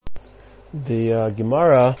The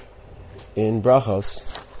Gemara in Brachos,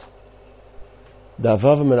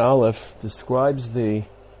 Davav and Aleph, describes the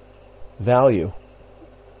value,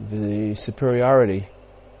 the superiority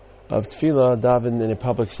of tefillah daven in a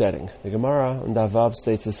public setting. The Gemara in Davav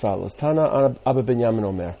states as follows: Tana Abba Binyamin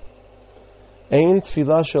Omer, Ein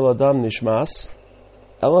tefillah shel adam nishmas,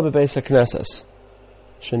 ela bebeis haknesses,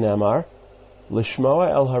 shenemar, lishmoa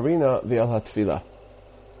el harina v'el hatefillah.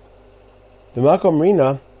 B'makom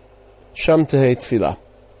rina, sham tehei tefillah.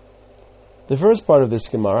 The first part of this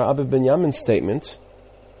Gemara, Abba Binyamin's statement,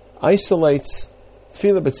 isolates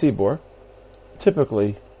tefillah b'tzibur,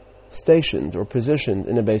 typically stationed or positioned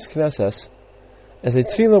in a beis knesses, as a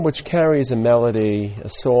tefillah which carries a melody, a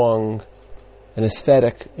song, an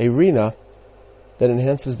aesthetic, a rina, that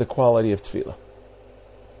enhances the quality of tefillah.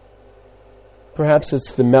 Perhaps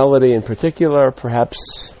it's the melody in particular,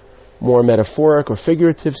 perhaps more metaphoric or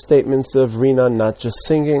figurative statements of rina, not just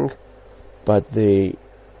singing, but the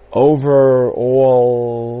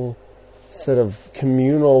overall sort of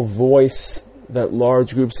communal voice that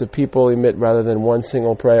large groups of people emit rather than one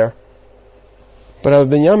single prayer. But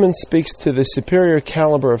Abba Binyamin speaks to the superior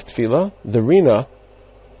caliber of tefillah, the rina,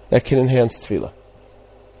 that can enhance tefillah.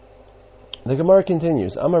 The Gemara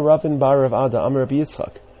continues, Amar Ravin bar Rav Ada, Amar Rabbi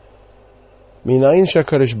Yitzchak, Minayin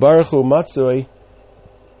shakadosh baruch hu matzoi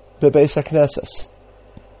bebeis haknesses,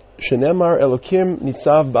 shenemar Elokim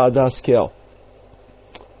nitzav ba'adas kel.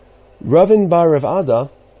 Ravin bar Rav Ada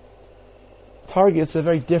targets a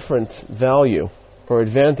very different value or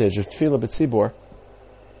advantage of tefillah b'tzibur,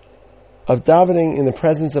 of davening in the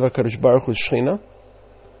presence of HaKadosh Baruch Hu's Shechina,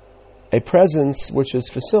 a presence which is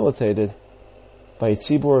facilitated by a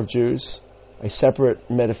tzibur of Jews, a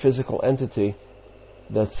separate metaphysical entity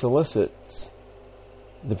that solicits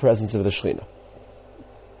the presence of the Shechina.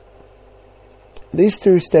 These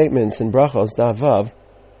two statements in Brachos Davav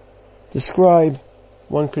describe,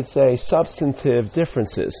 one could say, substantive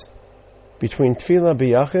differences between tefillah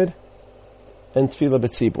b'yachid and tefillah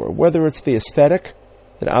b'tzibur. Whether it's the aesthetic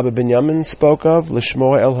that Abba Binyamin spoke of,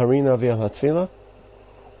 Lishmoa el harina v'el hatefillah,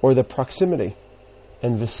 or the proximity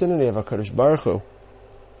and vicinity of HaKadosh Baruch Hu,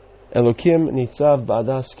 Elokim nitzav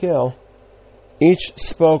ba'adas kel, each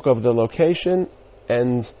spoke of the location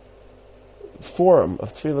and form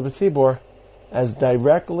of tefillah b'tzibur as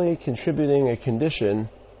directly contributing a condition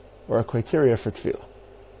or a criteria for tefillah.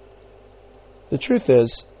 The truth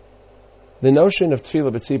is, the notion of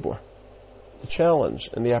tefillah b'tzibur, the challenge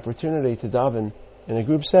and the opportunity to daven in a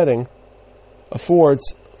group setting,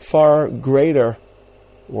 affords far greater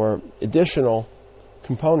or additional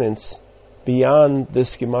components beyond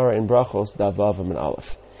this Gemara in Brachos Davav and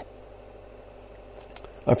Aleph.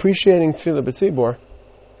 Appreciating tefillah b'tzibur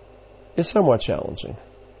is somewhat challenging.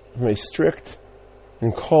 From a strict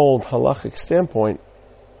and cold halachic standpoint,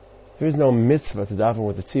 there is no mitzvah to daven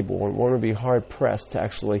with the tzibur. One would be hard pressed to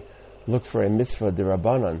actually look for a mitzvah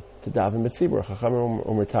d'Rabbanan to daven b'tzibur. Chachamim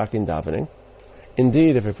u'mertakin davening.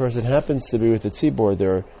 Indeed, if a person happens to be with the tzibur,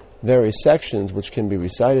 there are various sections which can be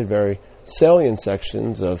recited, very salient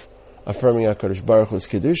sections of affirming HaKadosh Baruch Hu's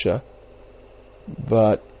Kedusha.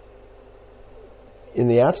 But in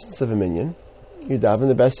the absence of a minyan, you daven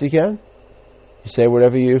the best you can. You say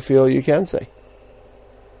whatever you feel you can say.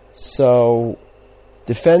 So,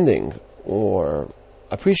 defending or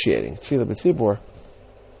appreciating tefillah b'tzibur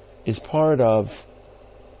is part of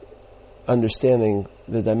understanding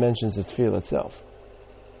the dimensions of tefillah itself.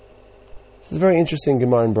 This is a very interesting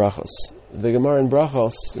Gemara in Brachos. The Gemara in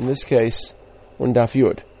Brachos, in this case, on Daf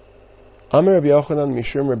Yud. Amar Rabbi Yochanan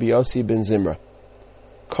Mishum Rabbi Yossi ben Zimra,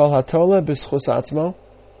 Kol hatola b'schus atzmo,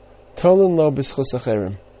 tolen lo b'schus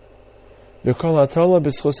acherim. V'kol hatola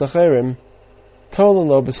b'schus acherim, tolen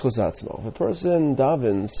lo b'schus atzmo. If a person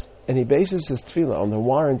davens and he bases his tefillah on the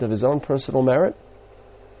warrant of his own personal merit,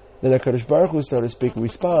 then HaKadosh Baruch Hu, so to speak,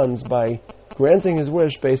 responds by granting his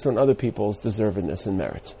wish based on other people's deservedness and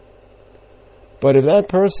merit. But if that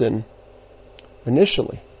person,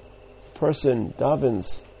 initially,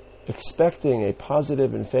 davens expecting a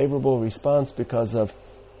positive and favorable response because of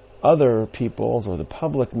other people's or the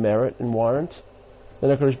public merit and warrant,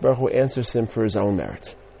 then HaKadosh Baruch Hu answers him for his own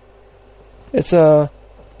merit. It's a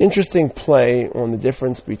interesting play on the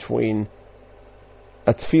difference between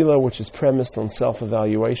a tefillah which is premised on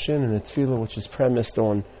self-evaluation and a tefillah which is premised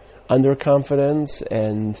on underconfidence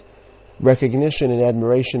and recognition and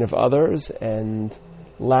admiration of others and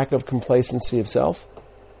lack of complacency of self.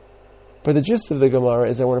 But the gist of the Gemara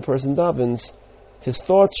is that when a person davens, his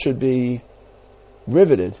thoughts should be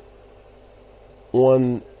riveted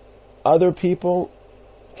on other people,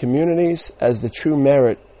 communities, as the true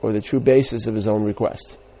merit or the true basis of his own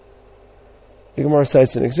request. The Gemara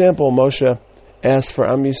cites an example. Moshe asked for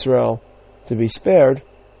Am Yisrael to be spared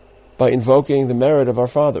by invoking the merit of our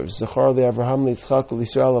fathers. Zechar li Avraham li Yitzchak li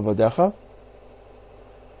Yisrael avodecha.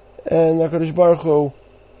 And HaKadosh Baruch Hu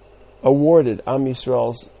awarded Am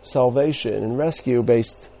Yisrael's salvation and rescue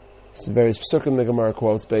based, various psukim the Gemara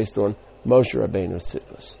quotes, based on Moshe Rabbeinu's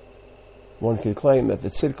tzidkus. One could claim that the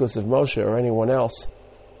tzidkus of Moshe or anyone else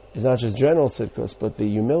is not just general tzidkus, but the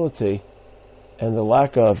humility and the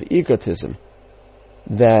lack of egotism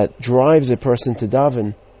that drives a person to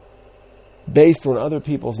daven based on other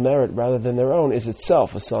people's merit rather than their own is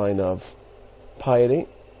itself a sign of piety,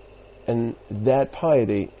 and that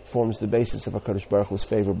piety forms the basis of HaKadosh Baruch Hu's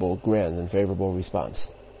favorable grant and favorable response.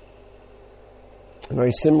 A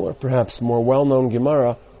very similar, perhaps more well-known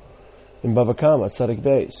Gemara in Bava Kama, Tzadik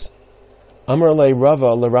Beis. Amar le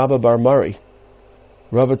Rava le Rabba bar Mari.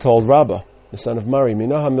 Rava told Rabba, the son of Mari,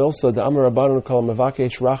 Minaha milsa de Amar Rabbanu kol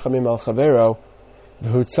mevakesh rachamim al chavero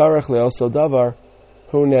v'hu tzarech leoso davar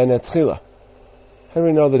hu ne'anet tchila. How do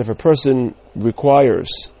we know that if a person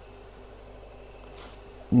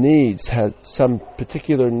has some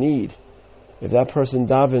particular need, if that person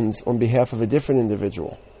davens on behalf of a different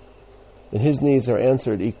individual, then his needs are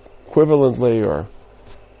answered equivalently, or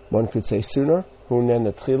one could say sooner? Hu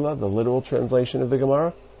ne'anet tchila, the literal translation of the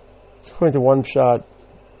Gemara. So according to one shot,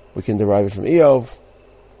 we can derive it from Eov.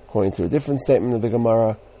 According to a different statement of the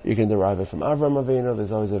Gemara, you can derive it from Avraham Avinu.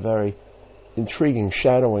 There's always a very intriguing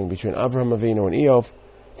shadowing between Avraham Avinu and Eov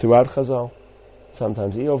throughout Chazal.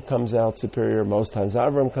 Sometimes Eov comes out superior, most times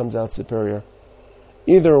Avraham comes out superior.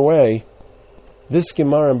 Either way, this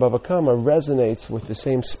Gemara in Bava Kama resonates with the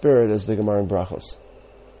same spirit as the Gemara in Brachos.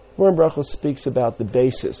 Gemara in Brachos speaks about the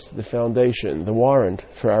basis, the foundation, the warrant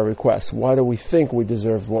for our request. Why do we think we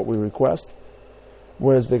deserve what we request?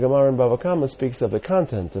 Whereas the Gemara in Bava Kama speaks of the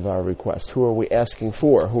content of our request. Who are we asking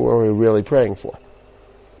for? Who are we really praying for?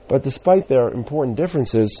 But despite their important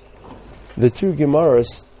differences, the two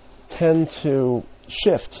Gemaras tend to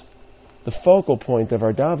shift the focal point of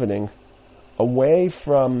our davening away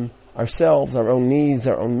from ourselves, our own needs,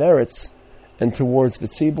 our own merits, and towards the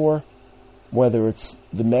tzibur, whether it's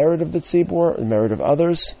the merit of the tzibur, the merit of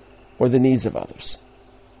others, or the needs of others.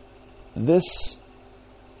 This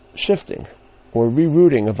shifting or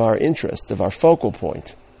rerouting of our interest, of our focal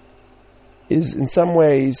point, is in some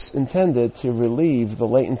ways intended to relieve the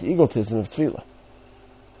latent egotism of tefillah.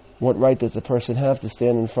 What right does a person have to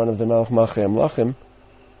stand in front of the Melech Malchei Amlachim,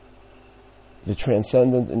 the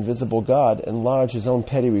transcendent, invisible God, and lodge his own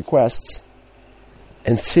petty requests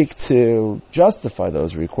and seek to justify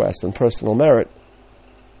those requests on personal merit,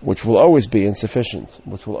 which will always be insufficient,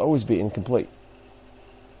 which will always be incomplete,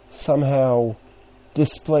 somehow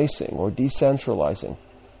displacing or decentralizing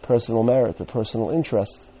personal merit or personal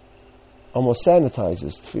interest, almost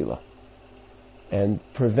sanitizes tefillah and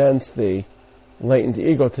prevents the latent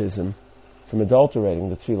egotism from adulterating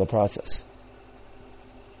the tefillah process.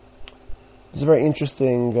 There's a very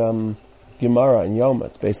interesting Gemara in Yoma.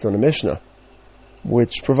 It's based on a Mishnah,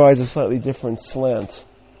 which provides a slightly different slant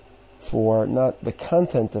for not the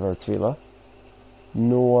content of our tefillah,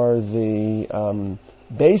 nor the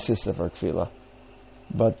basis of our tefillah,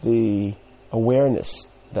 but the awareness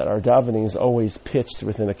that our davening is always pitched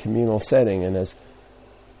within a communal setting, and as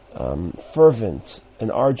fervent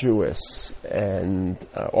and arduous and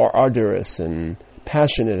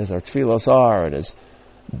passionate as our tefillos are, and as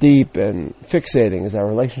deep and fixating as our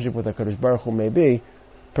relationship with HaKadosh Baruch Hu may be,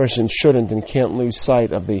 person shouldn't and can't lose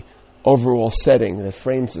sight of the overall setting that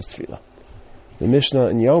frames this tefillah. The Mishnah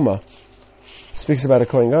in Yoma speaks about a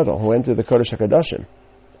Kohen Gadol who entered the Kodesh HaKadoshim.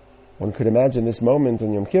 One could imagine this moment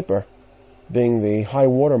in Yom Kippur being the high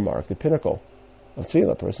watermark, the pinnacle of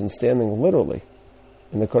tefillah, a person standing literally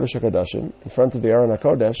in the Kodesh HaKadoshim, in front of the Aron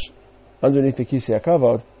HaKodesh, underneath the Kisei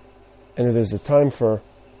HaKavod, and if there's a time for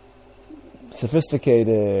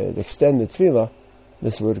sophisticated, extended tefillah,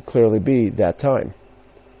 this would clearly be that time.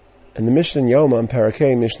 And the Mishnah in Yoma, in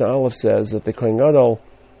Parakeh, Mishnah Aleph says that the Kohen Gadol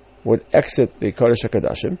would exit the Kodesh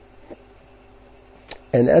HaKadoshim,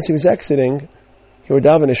 and as he was exiting, he would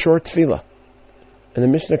daven a short tefillah. And the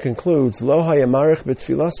Mishnah concludes, Lo hayamarich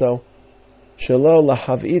b'tfilaso, shelo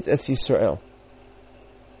lahavit et Yisrael.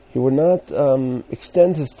 He would not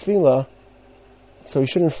extend his tefillah, so he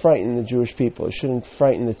shouldn't frighten the Jewish people. He shouldn't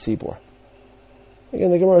frighten the tzibur.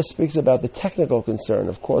 Again, the Gemara speaks about the technical concern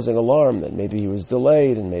of causing alarm, that maybe he was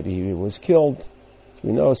delayed and maybe he was killed.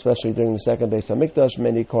 We know, especially during the second Beis HaMikdash,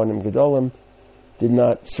 many Kohanim Gedolim did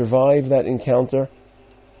not survive that encounter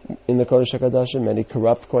in the Kodesh HaKadoshim, many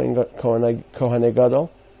corrupt Kohanei Gadol.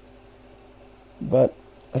 But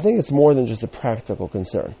I think it's more than just a practical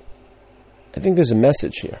concern. I think there's a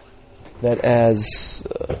message here. that as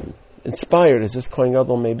inspired as this Kohen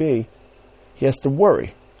Gadol may be, he has to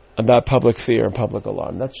worry about public fear and public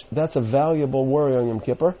alarm. That's a valuable worry on Yom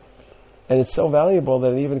Kippur, and it's so valuable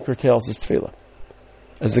that it even curtails his tefillah.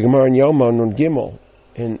 As the Gemara in Yoma Nun Gimel,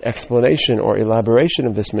 in explanation or elaboration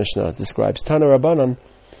of this Mishnah, describes Tana Rabbanan,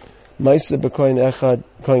 Maisa b'Kohen Echad,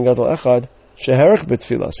 Kohen Gadol Echad, sheherich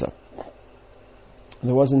b'tfilasa.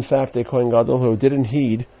 There was in fact a Kohen Gadol who didn't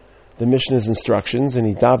heed the Mishnah's instructions, and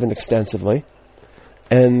he davened extensively,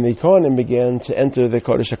 and the Kohanim began to enter the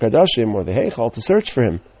Kodesh HaKadoshim, or the Heichal, to search for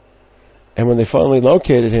him. And when they finally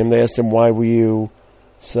located him, they asked him, why were you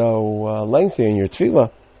so lengthy in your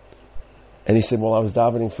tefillah? And he said, well, I was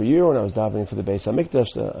davening for you, and I was davening for the Beis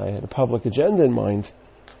HaMikdash. I had a public agenda in mind.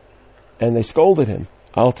 And they scolded him.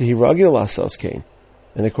 Al tehi ragil lasos kain.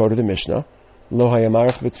 And they quoted the Mishnah, Lo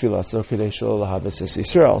hayamarach b'tfilaso k'dei shelo lahavas es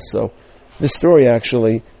Yisrael. So this story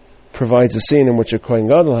actually provides a scene in which a Kohen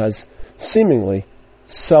Gadol has seemingly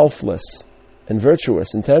selfless and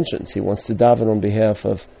virtuous intentions. He wants to daven on behalf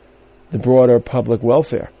of the broader public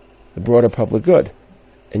welfare, the broader public good.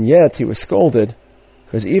 And yet he was scolded,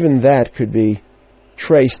 because even that could be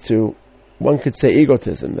traced to, one could say,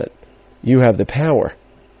 egotism, that you have the power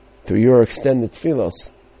through your extended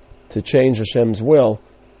tefillos to change Hashem's will,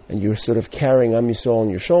 and you're sort of carrying Am Yisrael on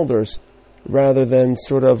your shoulders, rather than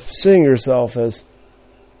sort of seeing yourself as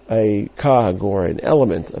a cog or an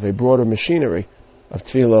element of a broader machinery of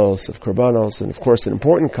tefillos, of korbanos, and of course an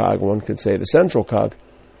important cog, one could say the central cog,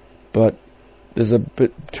 but there's a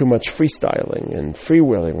bit too much freestyling and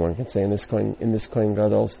freewheeling, one can say, in this Kohen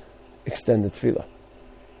Gadol's extended tefillah.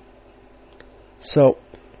 So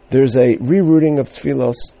there's a rerouting of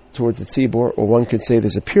tefillos towards the tzibur, or one could say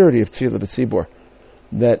there's a purity of tefillah b'tzibur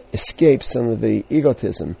that escapes some of the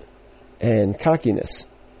egotism and cockiness.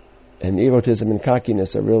 And egotism and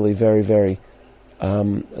cockiness are really very, very,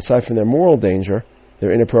 aside from their moral danger,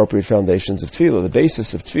 they're inappropriate foundations of tefillah. The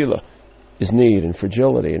basis of tefillah is need and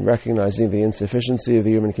fragility, and recognizing the insufficiency of the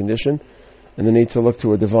human condition and the need to look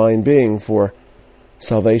to a divine being for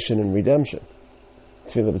salvation and redemption.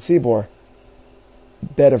 Tefillah b'tzibur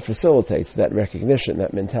better facilitates that recognition,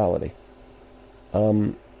 that mentality.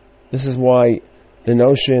 This is why the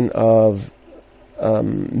notion of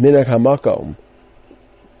minhag hamakom,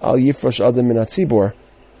 al yifrosh adam min hatzibur,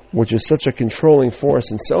 which is such a controlling force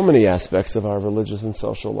in so many aspects of our religious and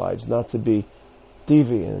social lives, not to be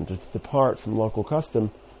deviant, to depart from local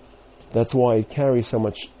custom, that's why it carries so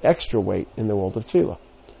much extra weight in the world of tefillah.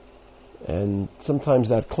 And sometimes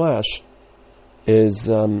that clash is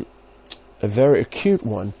a very acute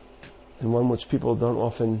one, and one which people don't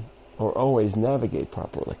often or always navigate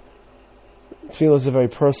properly. Tefillah is a very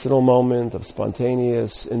personal moment of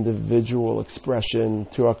spontaneous, individual expression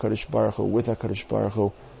to HaKadosh Baruch Hu, with HaKadosh Baruch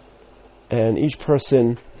Hu, and each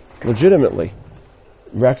person legitimately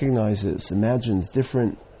recognizes, imagines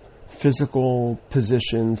different physical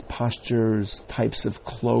positions, postures, types of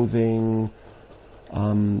clothing,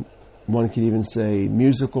 one could even say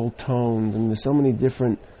musical tones, and there's so many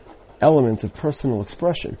different elements of personal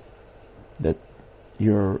expression that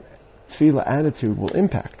your tefillah attitude will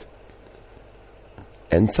impact.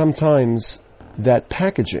 And sometimes that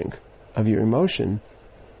packaging of your emotion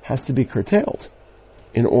has to be curtailed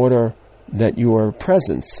in order that your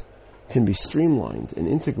presence can be streamlined and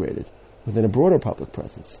integrated within a broader public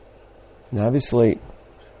presence. Now obviously,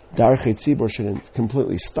 Darchei Tzibur shouldn't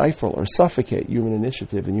completely stifle or suffocate human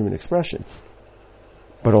initiative and human expression.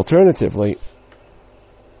 But alternatively,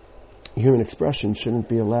 human expression shouldn't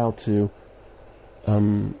be allowed to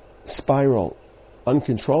spiral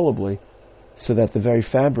uncontrollably, so that the very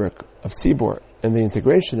fabric of Tzibur and the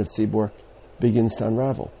integration of Tzibur begins to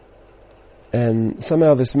unravel. And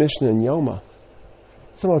somehow this Mishnah in Yoma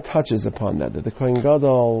somehow touches upon that the Kohen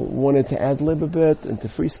Gadol wanted to ad-lib a bit and to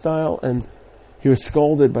freestyle, and he was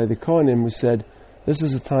scolded by the Kohanim, who said, this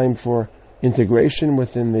is a time for integration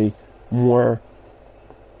within the more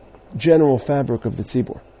general fabric of the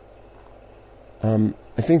Tzibur.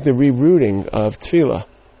 I think the rerouting of Tefillah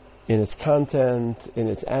in its content, in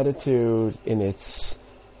its attitude, in its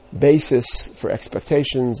basis for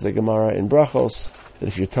expectations, the Gemara in Brachos, that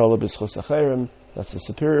if you're Tola b'schos acherim, that's a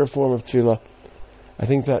superior form of Tefillah. I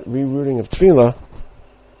think that rerouting of Tefillah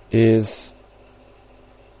is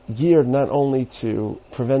geared not only to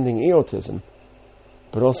preventing egotism,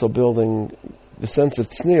 but also building the sense of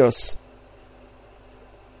tznius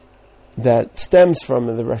that stems from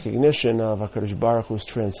the recognition of HaKadosh Baruch Hu's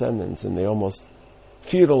transcendence and the almost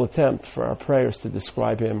futile attempt for our prayers to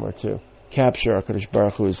describe him or to capture HaKadosh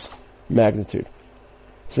Baruch Hu's magnitude.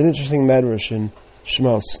 It's an interesting medrash in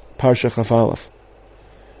Shmos, Parsha Chaf Aleph.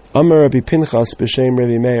 Amar Rabbi Pinchas b'shem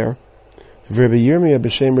Rabbi Meir, Rabbi Yirmiyah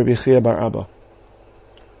b'shem Rabbi Chia bar Abba.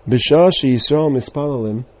 B'shah sheYisrael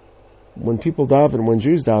mispalalim, when people daven, when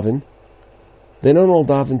Jews daven, they don't all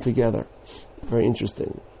daven together. Very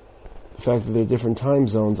interesting. The fact that there are different time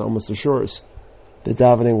zones almost assures that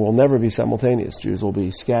davening will never be simultaneous. Jews will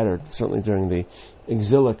be scattered, certainly during the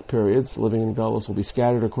exilic periods, living in Galus will be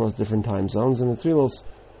scattered across different time zones, and the tefillos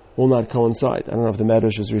will not coincide. I don't know if the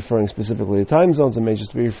Medrash is referring specifically to time zones, it may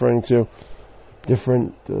just be referring to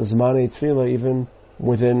different Zmanei Tefillah even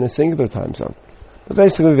within a singular time zone. But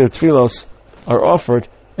basically their tefillos are offered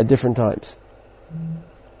at different times.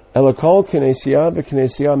 Elakol Knesiyah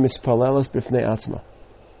v'Knesiyah mispalelas b'fnei atzma.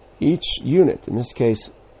 Each unit, in this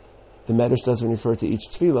case, the Medrash doesn't refer to each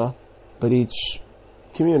tefillah, but each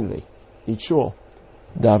community, each shul,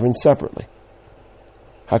 davens separately.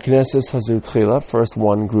 HaKnesses hazu tchila, first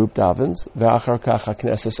one group davens, ve'achar kach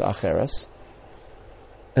HaKnesses acheres.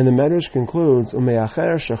 And the Medrash concludes,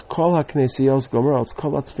 u'me'acher shech kol HaKnesiyos gomerot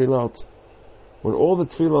kol HaTfilot. When all the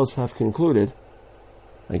tefillos have concluded,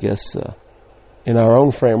 I guess in our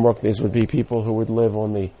own framework, these would be people who would live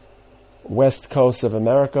on the west coast of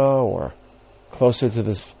America or closer to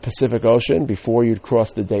the Pacific Ocean before you'd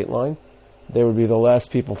cross the date line. They would be the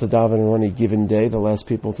last people to daven on any given day, the last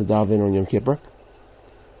people to daven on Yom Kippur.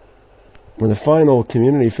 When the final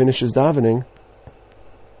community finishes davening,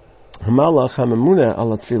 Hamalach HaMamuna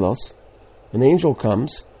ala Tfilos, an angel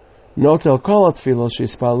comes, Notel kol Tfilos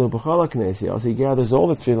sheispalu b'chol HaKnesiyos, he gathers all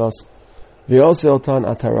the Tfilos, V'yosel tan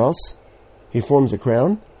ataros, he forms a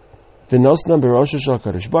crown, V'nosnam b'rosh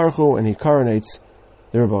HaKadosh Baruch Hu, and he coronates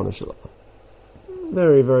the Ribono Shel Olam.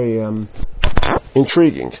 Very, very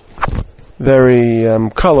intriguing, very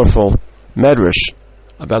colorful medrash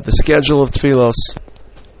about the schedule of tefillos,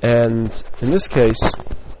 and in this case,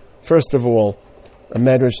 first of all, a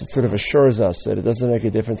medrash that sort of assures us that it doesn't make a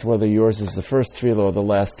difference whether yours is the first tefillah or the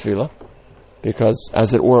last tefillah, because,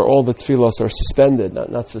 as it were, all the tefillos are suspended,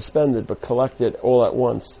 not suspended, but collected all at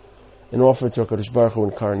once and offered to HaKadosh Baruch Hu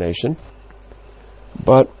in coronation.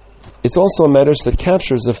 But it's also a medrash that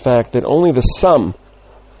captures the fact that only the sum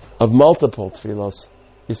of multiple tefillos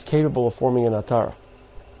is capable of forming an atara.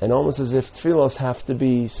 And almost as if tefillos have to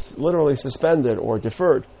be literally suspended or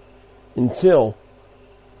deferred until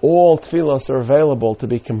all tefillos are available to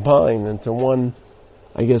be combined into one,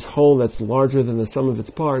 I guess, whole that's larger than the sum of its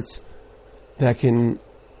parts, that can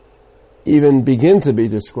even begin to be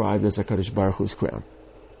described as HaKadosh Baruch Hu's crown.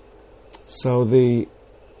 So the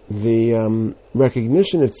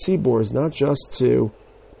recognition of tzibur is not just to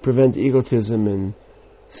prevent egotism and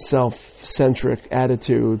self-centric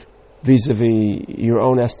attitude vis-a-vis your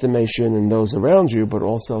own estimation and those around you, but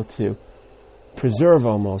also to preserve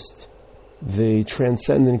almost the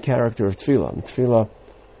transcendent character of tefillah. And tefillah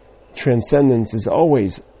transcendence is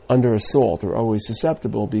always under assault or always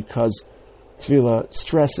susceptible because tefillah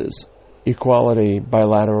stresses equality,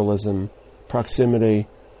 bilateralism, proximity,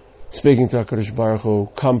 speaking to HaKadosh Baruch Hu,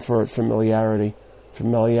 comfort, familiarity,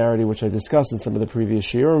 which I discussed in some of the previous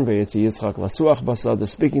shiurim, V'yetzi Yitzchak Lasuach Basad, the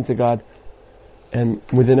speaking to God. And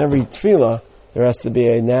within every tefillah, there has to be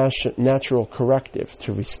a natural corrective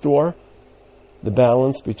to restore the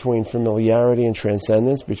balance between familiarity and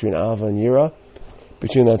transcendence, between Ava and Yira,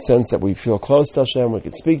 between that sense that we feel close to Hashem, we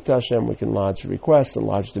can speak to Hashem, we can lodge requests and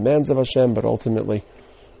lodge demands of Hashem, but ultimately,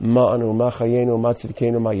 Ma'anu, Ma'chayenu,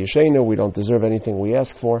 Matzidkenu, Ma'yeshenu, we don't deserve anything we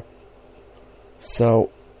ask for. So,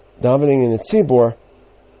 davening in the tzibur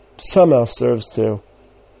somehow serves to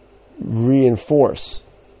reinforce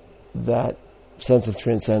that sense of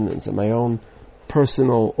transcendence, and my own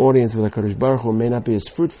personal audience with HaKadosh Baruch Hu may not be as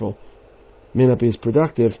fruitful, may not be as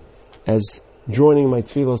productive as joining my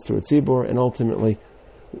tefillos to a tzibur and ultimately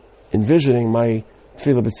envisioning my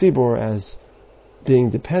tefillah b'tzibur as being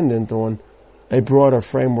dependent on a broader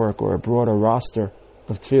framework or a broader roster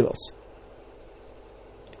of tefillos.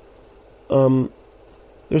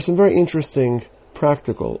 There's some very interesting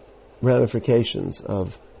practical ramifications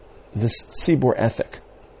of this tzibur ethic.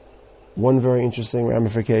 One very interesting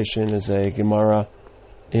ramification is a Gemara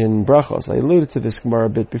in Brachos. I alluded to this Gemara a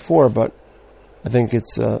bit before, but I think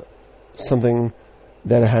it's something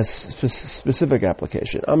that has specific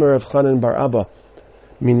application. Amar Rav Chanan bar Abba,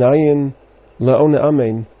 minayin le'one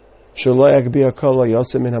amen, shelo yagbia kol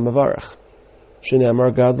yosem min hamavarach,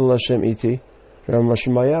 shene'amar gadol Hashem iti, Rav Moshe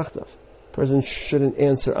Mayachdav. Person shouldn't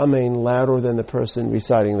answer amen louder than the person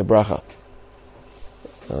reciting the bracha.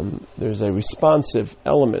 There's a responsive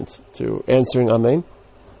element to answering amen,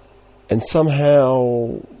 and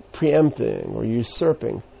somehow preempting or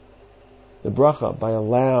usurping the bracha by a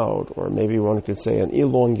loud, or maybe one could say an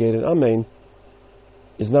elongated amen,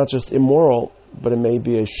 is not just immoral, but it may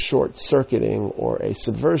be a short-circuiting or a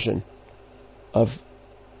subversion of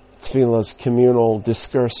tefillah's communal,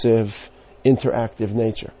 discursive, interactive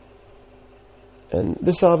nature. And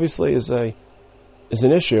this obviously is an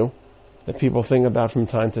issue that people think about from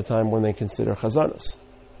time to time when they consider chazanas,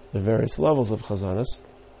 the various levels of chazanas.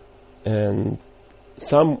 And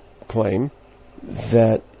some claim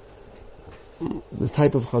that the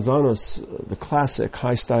type of chazanas, the classic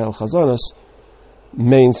high-style chazanas,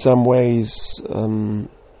 may in some ways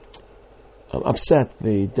upset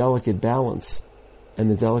the delicate balance and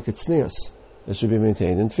the delicate tznius that should be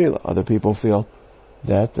maintained in tefillah. Other people feel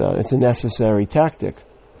that it's a necessary tactic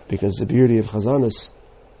because the beauty of chazanas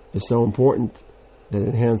is so important that it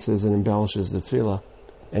enhances and embellishes the tefillah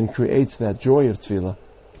and creates that joy of tefillah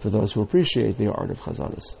for those who appreciate the art of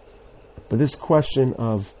chazanas. But this question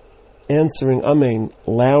of answering Amen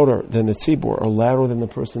louder than the tzibur or louder than the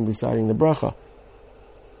person reciting the bracha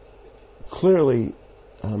clearly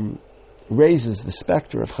raises the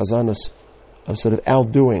specter of chazanas of sort of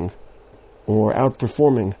outdoing or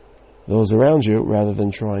outperforming those around you rather than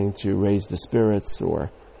trying to raise the spirits or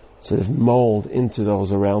sort of mold into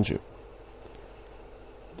those around you.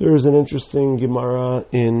 There is an interesting Gemara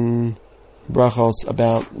in Brachos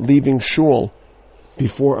about leaving shul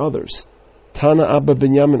before others. Tana Abba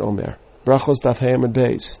Binyamin Omer, Brachos Daf Hayamid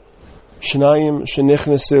Beis, Shnayim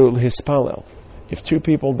Shenichnesu L'Hispalel. If two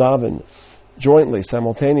people daven jointly,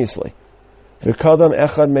 simultaneously, V'kadam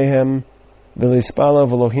Echad Mehem V'Lispala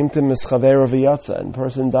V'Lohimtim Mischavera V'Yatza, and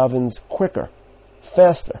person davens quicker,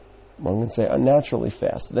 faster, one can say unnaturally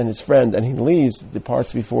fast, than his friend, and he leaves,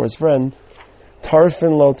 departs before his friend,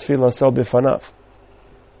 Tarfin Lo Tfilah Sel B'Fanav.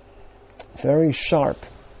 Very sharp,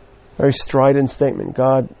 very strident statement.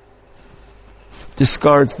 God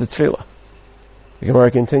discards the tefillah. The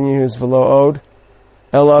Gemara continues, V'lo od,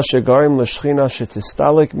 Ela shegarim l'shchina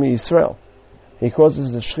shetistalik mi Yisrael. He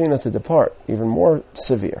causes the shchina to depart, even more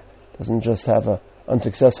severe. Doesn't just have an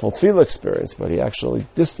unsuccessful tefillah experience, but he actually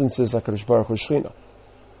distances HaKadosh Baruch Hu shchina.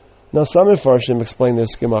 Now some Mefarshim explain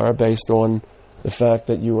this Gemara based on the fact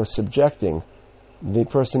that you are subjecting the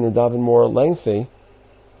person who davened more lengthy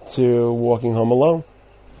to walking home alone.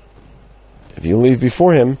 If you leave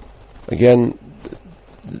before him, again,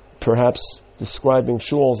 perhaps describing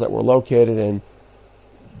shuls that were located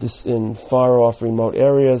in far-off remote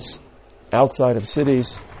areas, outside of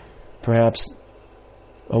cities, perhaps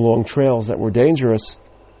along trails that were dangerous,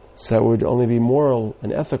 so it would only be moral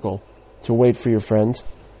and ethical to wait for your friend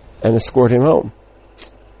and escort him home.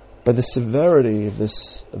 But the severity of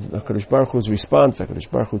this, of HaKadosh Baruch Hu's response,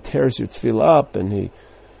 HaKadosh Baruch Hu tears your tefillah up and he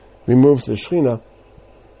removes the shechina,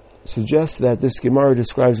 suggests that this Gemara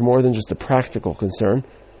describes more than just a practical concern,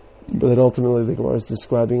 but that ultimately the Gemara is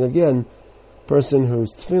describing again a person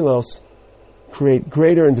whose tefillos create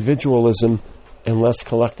greater individualism and less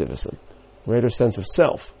collectivism, greater sense of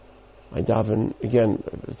self. I daven, again,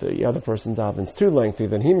 if the other person davens too lengthy,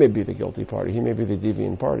 then he may be the guilty party, he may be the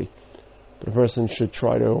deviant party. But a person should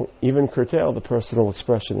try to even curtail the personal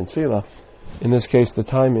expression in tefillah, in this case the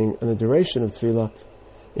timing and the duration of tefillah,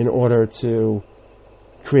 in order to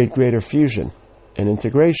create greater fusion and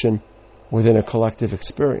integration within a collective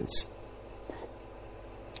experience.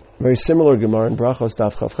 Very similar Gemara in Brachos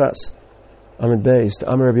Daf Chavches, Amid Beis, to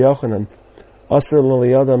Amar Rabbi Yochanan, Asr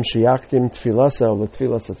l'liyadam sheyaktim tefilasa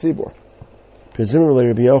l'tfilas hatzibur. Presumably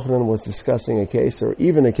Rabbi Yochanan was discussing a case, or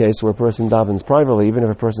even a case where a person davens privately, even if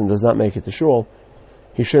a person does not make it to shul,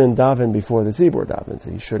 he shouldn't daven before the tzibur davens.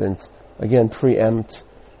 He shouldn't, again, preempt.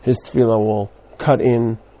 His tefillah will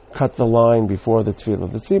cut the line before the tefillah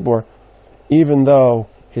of the tzibur, even though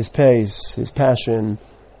his pace, his passion,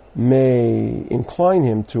 may incline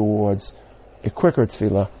him towards a quicker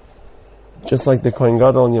tefillah. Just like the Kohen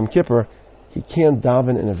Gadol in Yom Kippur, he can't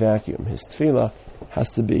daven in a vacuum. His tefillah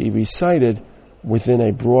has to be recited within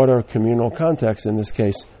a broader communal context. In this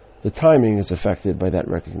case, the timing is affected by that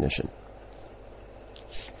recognition.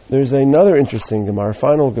 There's another interesting Gemara,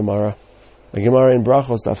 final Gemara, a Gemara in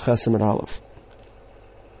Brachos Daf Ches Amud Aleph.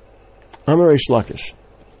 Amar Reish Lakish,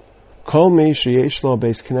 Kol mi sheyesh lo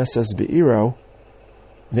beis knesses be'iro,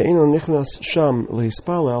 ve'eno nichnas sham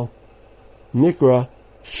lehispalel, nikra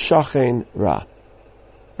shachen ra.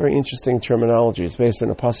 Very interesting terminology. It's based on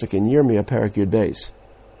a pasuk in Yirmiyah, Parak Yud Beis.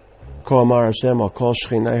 Ko amar Hashem al kol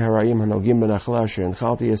shechinei harayim hanogim b'nachal asher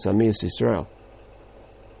enchalti es ami es Yisrael.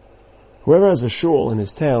 Whoever has a shul in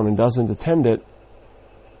his town and doesn't attend it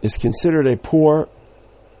is considered a poor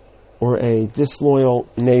or a disloyal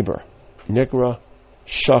neighbor. Nikra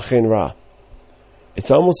shachen ra.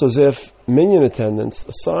 It's almost as if minyan attendance,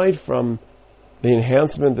 aside from the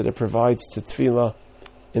enhancement that it provides to tefillah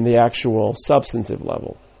in the actual substantive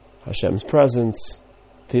level, Hashem's presence,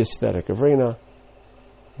 the aesthetic arena,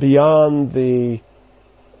 beyond the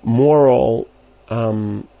moral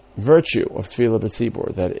virtue of Tefillah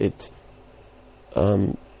B'tzibur, that it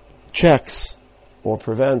checks or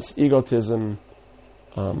prevents egotism,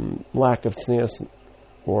 lack of tznius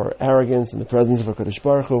or arrogance in the presence of HaKadosh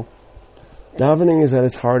Baruch Hu. Davening is at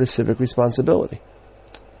its heart a civic responsibility.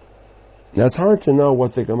 Now it's hard to know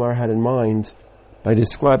what the Gemara had in mind by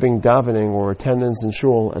describing davening or attendance in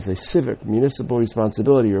shul as a civic, municipal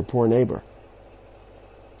responsibility of your poor neighbor.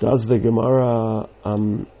 Does the Gemara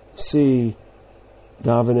see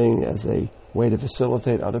davening as a way to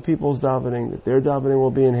facilitate other people's davening, that their davening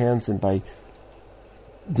will be enhanced, and by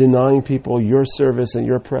denying people your service and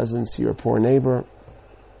your presence to your poor neighbor?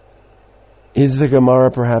 Is the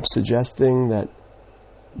Gemara perhaps suggesting that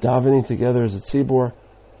davening together as a tzibur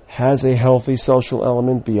has a healthy social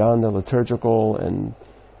element beyond the liturgical and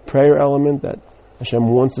prayer element, that Hashem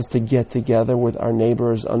wants us to get together with our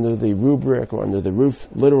neighbors under the rubric or under the roof,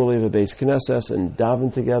 literally the Beis Knesset, and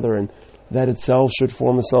daven together, and that itself should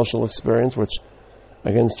form a social experience, which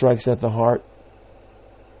again strikes at the heart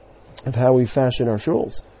of how we fashion our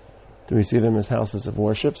shuls. Do we see them as houses of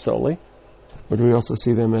worship solely, or do we also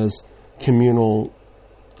see them as communal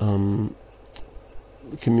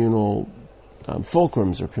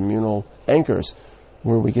fulcrums or communal anchors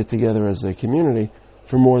where we get together as a community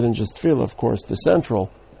for more than just tefillah? Of course, the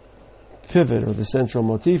central pivot or the central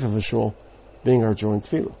motif of a shul being our joint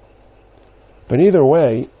tefillah. But either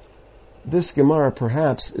way, this Gemara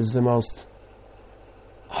perhaps is the most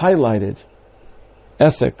highlighted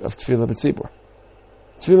ethic of Tefillah B'tzibur.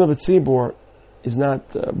 Tefillah B'tzibur is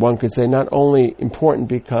not, one could say, not only important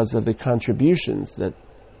because of the contributions that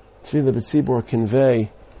Tefillah B'tzibur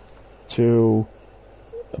convey to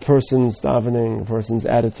a person's davening, a person's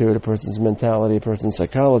attitude, a person's mentality, a person's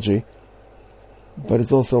psychology, but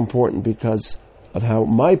it's also important because of how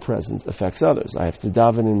my presence affects others. I have to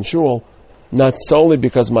daven in shul, not solely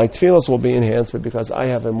because my tefillos will be enhanced, but because I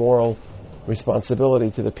have a moral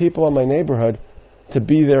responsibility to the people in my neighborhood to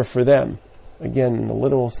be there for them. Again, in the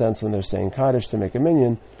literal sense when they're saying Kaddish to make a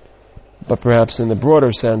minyan, but perhaps in the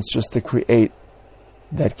broader sense just to create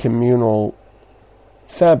that communal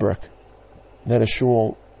fabric that a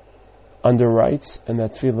shul underwrites and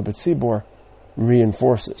that Tefillah B'tzibur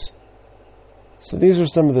reinforces. So these are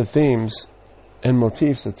some of the themes and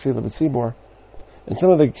motifs of Tefillah B'tzibur, and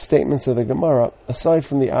some of the statements of the Gemara, aside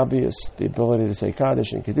from the obvious, the ability to say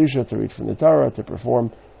Kaddish and Kedusha, to read from the Torah, to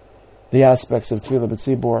perform the aspects of Tefillah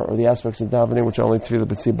B'tzibur, or the aspects of davening which only Tefillah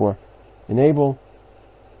B'tzibur enable.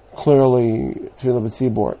 Clearly, Tefillah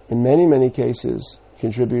B'tzibur, in many, many cases,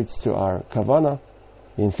 contributes to our kavana,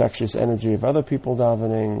 the infectious energy of other people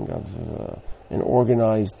davening, of an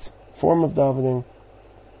organized form of davening.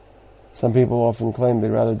 Some people often claim they'd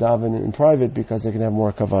rather daven in private because they can have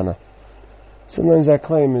more kavana. Sometimes that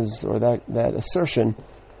claim is, or that assertion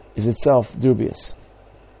is itself dubious,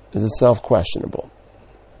 is itself questionable.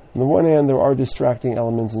 On the one hand, there are distracting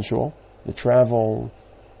elements in shul, the travel,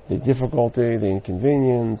 the difficulty, the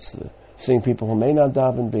inconvenience, seeing people who may not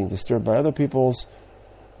daven, being disturbed by other people's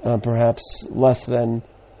perhaps less than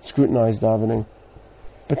scrutinized davening.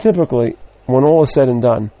 But typically, when all is said and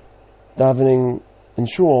done, davening in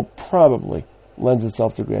shul probably lends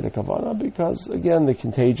itself to greater kavanah because, again, the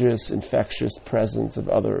contagious, infectious presence of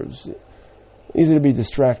others. Easy to be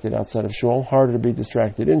distracted outside of shul, harder to be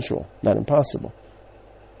distracted in shul. Not impossible.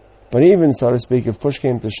 But even, so to speak, if push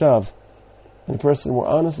came to shove, and a person were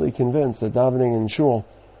honestly convinced that davening in shul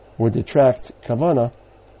would detract kavanah,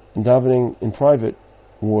 and davening in private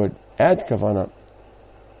would add kavanah,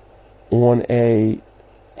 on a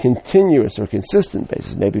continuous or consistent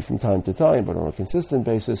basis, maybe from time to time, but on a consistent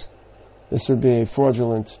basis, this would be a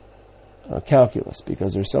fraudulent calculus,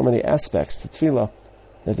 because there's so many aspects to tefillah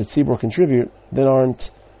that the tzibur contribute that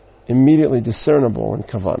aren't immediately discernible in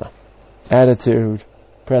kavanah. Attitude,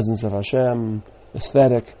 presence of Hashem,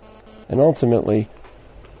 aesthetic, and ultimately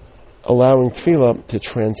allowing tefillah to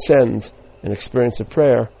transcend an experience of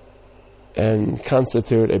prayer and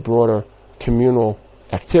constitute a broader communal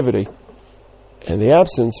activity. And the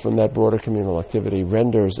absence from that broader communal activity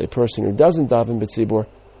renders a person who doesn't daven b'tzibur,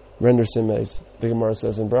 renders him, as the Gemara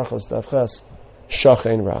says in Brachos Daf Ches, shach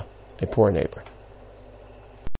ein ra, a poor neighbor.